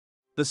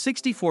The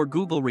 64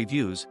 Google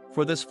reviews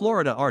for this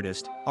Florida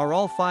artist are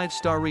all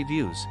 5-star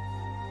reviews.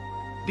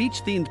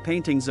 Beach-themed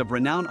paintings of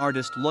renowned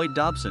artist Lloyd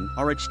Dobson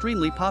are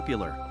extremely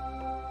popular.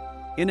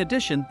 In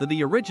addition to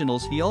the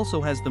originals, he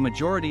also has the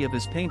majority of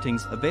his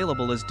paintings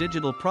available as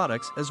digital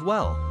products as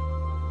well.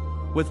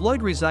 With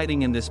Lloyd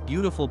residing in this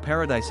beautiful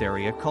paradise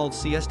area called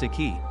Siesta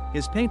Key,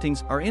 his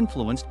paintings are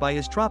influenced by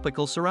his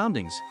tropical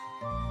surroundings.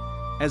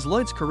 As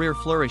Lloyd's career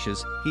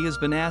flourishes, he has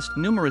been asked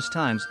numerous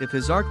times if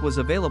his art was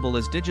available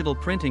as digital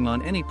printing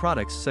on any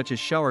products such as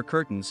shower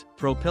curtains,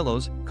 throw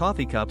pillows,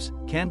 coffee cups,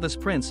 canvas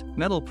prints,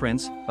 metal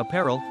prints,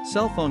 apparel,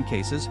 cell phone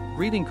cases,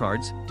 greeting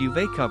cards,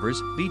 duvet covers,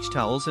 beach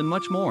towels and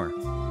much more.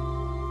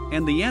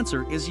 And the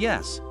answer is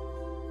yes.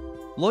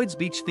 Lloyd's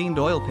beach-themed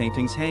oil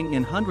paintings hang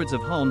in hundreds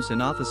of homes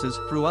and offices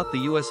throughout the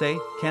USA,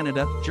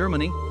 Canada,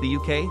 Germany, the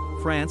UK,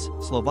 France,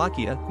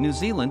 Slovakia, New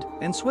Zealand,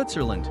 and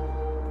Switzerland.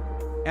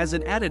 As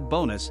an added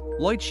bonus,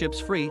 Lloyd ships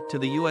free to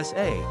the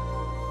USA.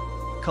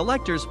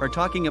 Collectors are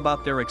talking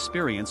about their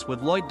experience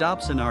with Lloyd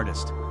Dobson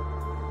artist.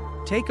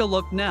 Take a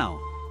look now.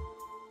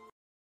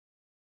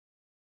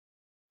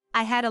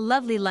 I had a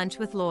lovely lunch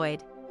with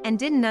Lloyd, and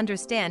didn't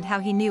understand how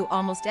he knew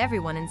almost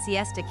everyone in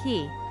Siesta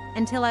Key,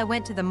 until I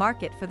went to the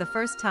market for the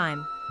first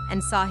time,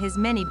 and saw his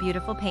many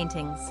beautiful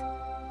paintings.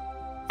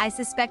 I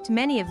suspect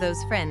many of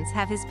those friends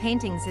have his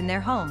paintings in their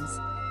homes,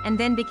 and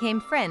then became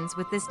friends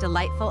with this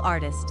delightful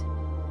artist.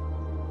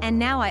 And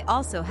now I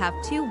also have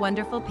 2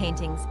 wonderful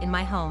paintings in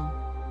my home.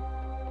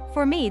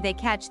 For me, they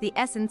catch the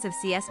essence of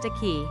Siesta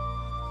Key.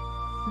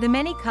 The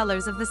many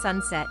colors of the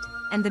sunset,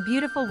 and the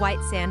beautiful white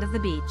sand of the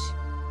beach.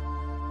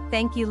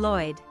 Thank you,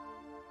 Lloyd.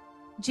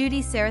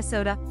 Judy,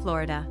 Sarasota,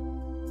 Florida.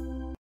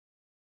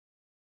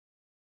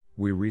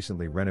 We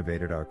recently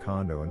renovated our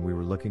condo and we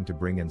were looking to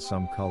bring in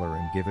some color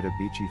and give it a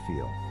beachy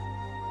feel.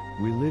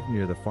 We live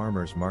near the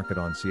farmers market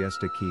on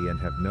Siesta Key and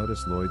have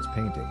noticed Lloyd's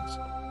paintings.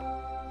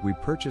 We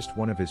purchased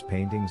one of his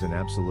paintings and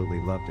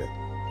absolutely loved it.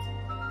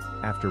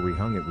 After we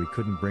hung it, we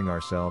couldn't bring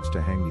ourselves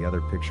to hang the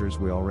other pictures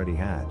we already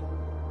had.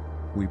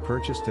 We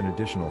purchased an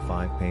additional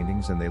 5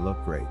 paintings and they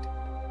look great.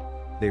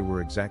 They were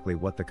exactly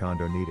what the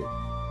condo needed.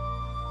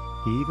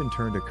 He even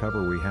turned a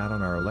cover we had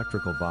on our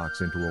electrical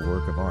box into a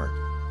work of art.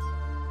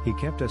 He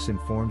kept us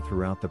informed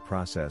throughout the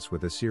process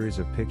with a series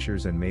of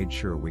pictures and made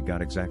sure we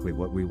got exactly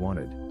what we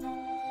wanted.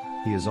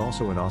 He is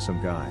also an awesome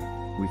guy.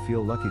 We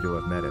feel lucky to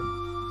have met him.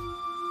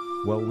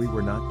 Well, we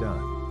were not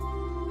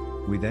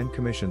done. We then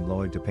commissioned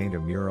Lloyd to paint a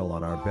mural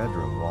on our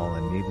bedroom wall,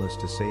 and needless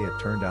to say, it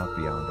turned out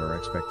beyond our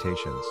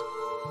expectations.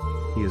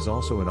 He is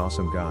also an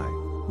awesome guy.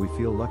 We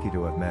feel lucky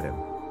to have met him.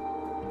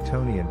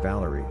 Tony and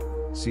Valerie,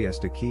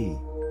 Siesta Key,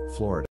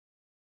 Florida.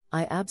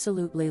 I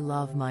absolutely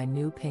love my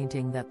new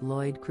painting that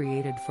Lloyd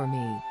created for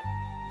me.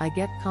 I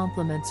get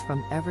compliments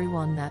from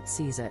everyone that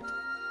sees it.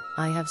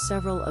 I have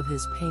several of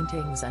his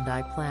paintings and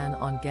I plan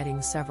on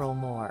getting several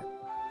more.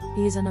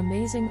 He's an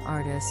amazing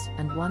artist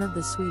and one of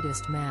the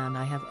sweetest man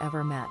I have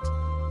ever met.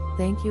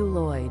 Thank you,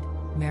 Lloyd.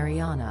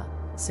 Mariana,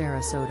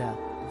 Sarasota,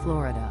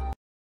 Florida.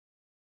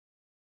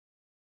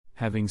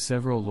 Having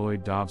several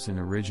Lloyd Dobson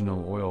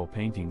original oil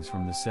paintings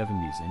from the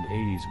 70s and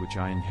 80s which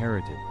I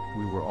inherited,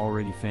 we were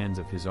already fans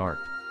of his art.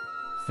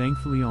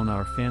 Thankfully, on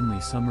our family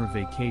summer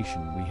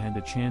vacation we had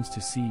a chance to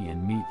see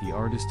and meet the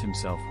artist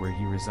himself where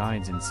he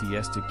resides in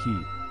Siesta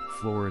Key,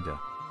 Florida.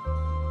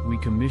 We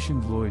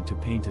commissioned Lloyd to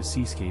paint a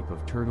seascape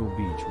of Turtle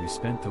Beach we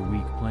spent the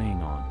week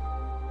playing on.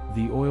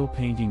 The oil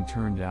painting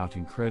turned out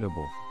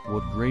incredible.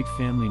 What great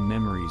family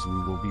memories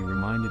we will be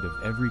reminded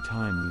of every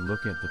time we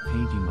look at the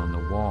painting on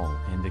the wall,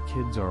 and the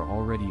kids are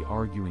already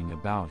arguing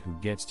about who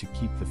gets to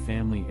keep the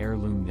family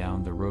heirloom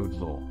down the road.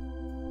 Lol.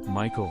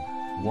 Michael,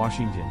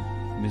 Washington,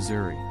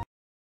 Missouri.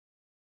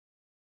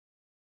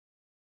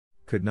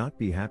 Could not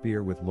be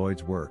happier with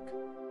Lloyd's work.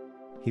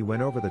 He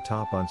went over the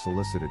top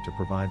unsolicited to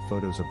provide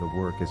photos of the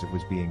work as it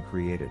was being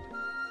created.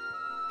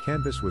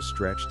 Canvas was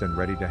stretched and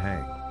ready to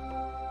hang.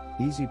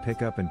 Easy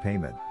pickup and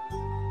payment.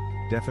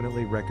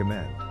 Definitely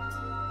recommend.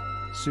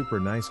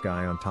 Super nice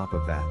guy on top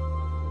of that.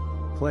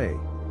 Clay,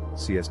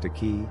 Siesta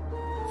Key,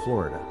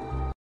 Florida.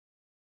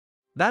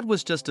 That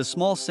was just a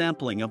small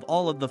sampling of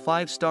all of the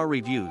 5-star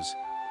reviews.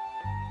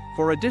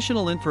 For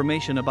additional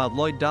information about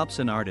Lloyd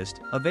Dobson artist,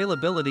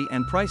 availability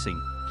and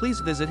pricing, please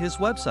visit his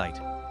website.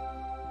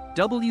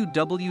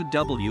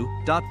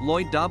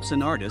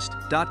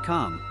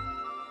 www.lloyddobsonartist.com.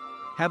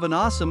 Have an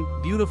awesome,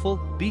 beautiful,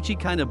 beachy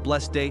kind of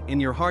blessed day in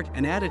your heart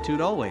and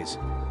attitude always.